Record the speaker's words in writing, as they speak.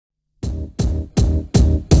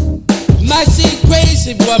Might seem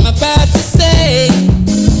crazy what I'm about to say.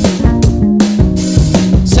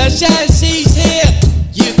 Sunshine, she's here,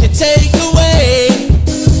 you can take away.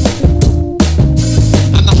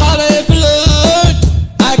 I'm a hot air balloon,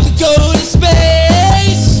 I could go to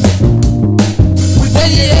space.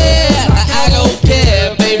 Well, yeah, I don't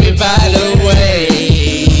care, baby, by the way.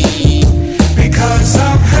 Because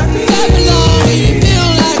I'm happy. I belong, you feel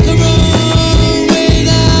like a room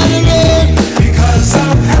without a room. Because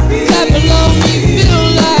I'm happy. I belong, you feel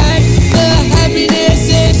like the happiness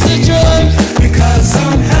is the drug. Because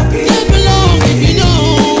I'm happy. I belong, if you know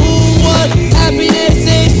what happiness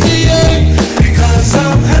is to you. Because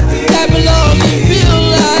I'm happy. I belong, you feel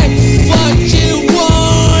like what you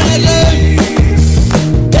wanna learn.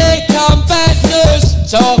 Here come bad news,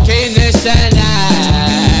 talking this and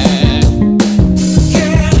that.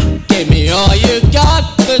 Yeah. Give me all you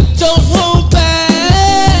got, but don't hold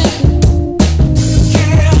back.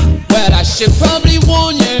 Yeah. Well, I should probably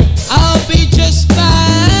warn you, I'll be just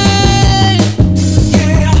fine.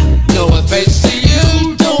 Yeah. No offense to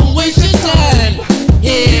you, don't waste your time.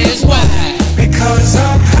 Here's why. Because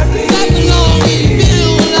I'm happy. I belong, you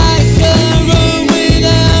feel like a room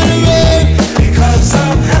without a room. Because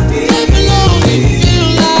I'm happy. I belong, you feel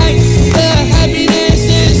like the happiness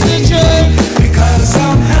is the truth. Because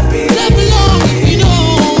I'm happy. I belong, you know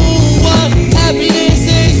what happiness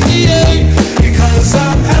is to you. Because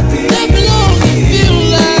I'm happy. I belong, you feel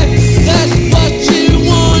like that's what you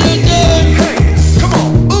wanna do. Hey,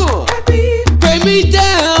 come on. Happy. Bring me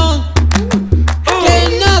down, get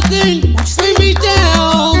nothing, bring me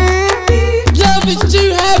down. Love is too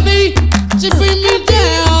heavy to bring me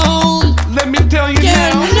down. Let me tell you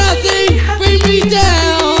Get now. nothing, bring me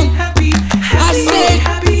down. Happy. I said,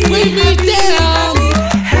 bring me down.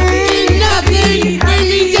 Get nothing, bring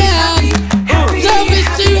me down. Love is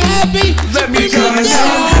too heavy to Let me bring me tell you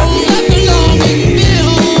down. now. I belong and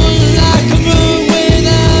feel like a room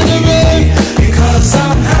without a room. Because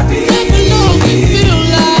I'm happy. I belong and feel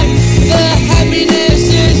like the happiness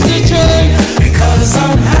is the truth. Because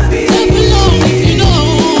I'm happy. I belong if you know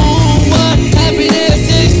what happiness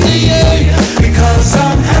is to you. Because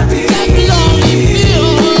I'm happy. I belong and feel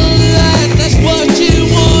like that's what you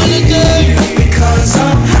wanna do. Because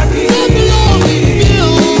I'm happy. I belong and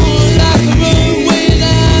feel like a room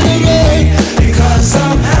without a room. Because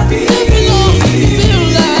I'm happy. I belong and feel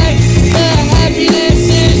like the happiness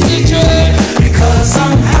is the truth. Because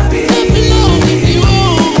I'm happy. I belong if you know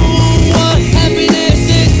what happiness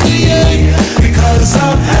is to you. Because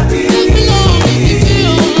I'm happy. I belong if you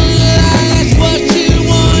feel like that's what you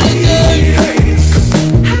wanna do.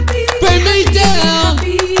 Happy. Bring me down,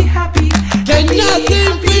 Happy. get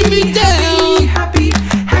nothing, bring me down. Happy.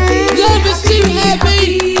 Happy. Love is too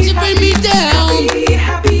heavy to bring me down.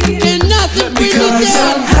 Happy. Get nothing, bring me Because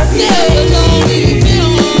down. I'm happy. Stay alone.